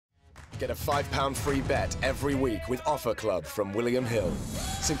get a £5 free bet every week with Offer Club from William Hill.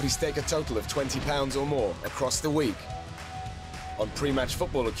 Simply stake a total of £20 or more across the week on pre-match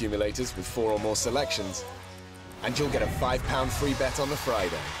football accumulators with 4 or more selections, and you'll get a £5 free bet on the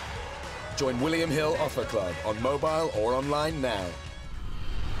Friday. Join William Hill Offer Club on mobile or online now.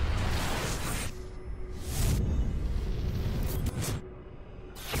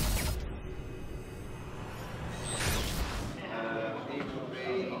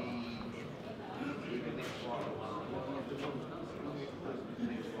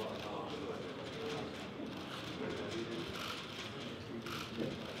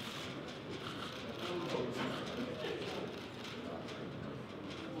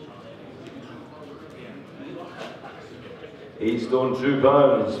 He's done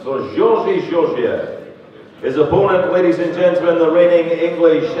 £2 for GEORGI GEORGIEV. His opponent, ladies and gentlemen, the reigning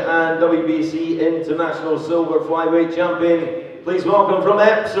English and WBC International Silver Flyweight Champion. Please welcome from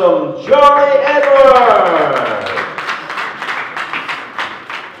Epsom, Charlie Edwards.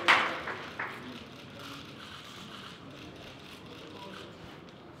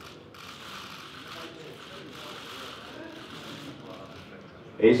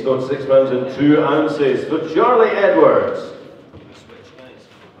 He's done £6 and 2 ounces for Charlie Edwards.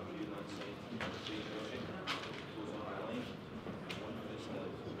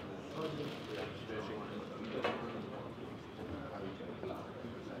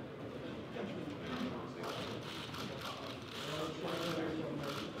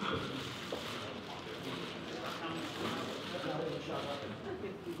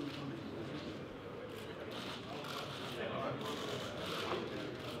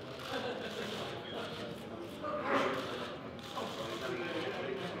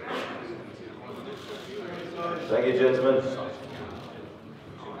 Thank you, gentlemen.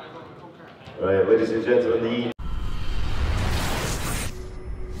 Right, ladies and gentlemen, the